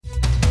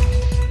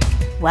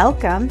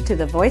Welcome to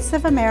the Voice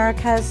of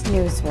America's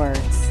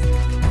Newswords.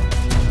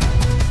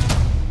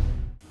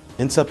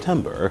 In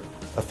September,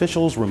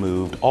 officials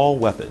removed all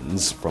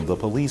weapons from the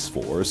police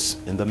force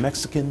in the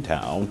Mexican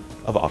town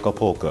of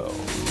Acapulco.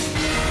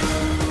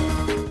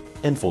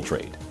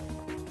 Infiltrate.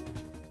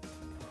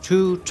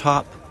 2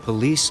 top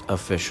police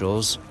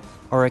officials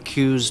are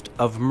accused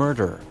of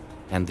murder,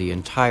 and the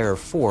entire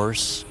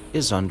force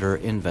is under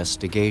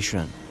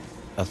investigation.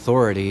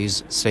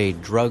 Authorities say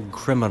drug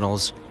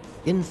criminals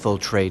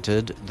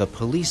infiltrated the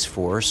police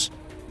force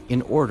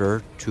in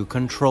order to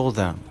control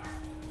them.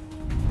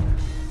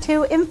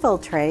 To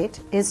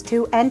infiltrate is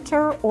to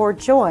enter or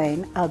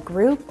join a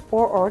group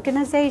or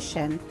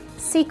organization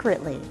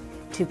secretly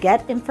to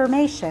get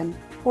information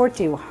or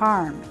do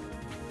harm.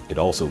 It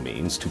also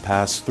means to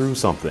pass through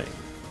something.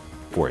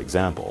 For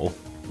example,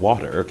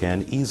 water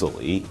can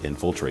easily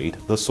infiltrate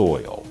the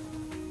soil.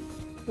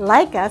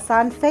 Like us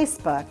on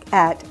Facebook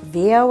at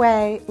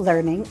VOA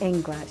Learning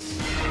English.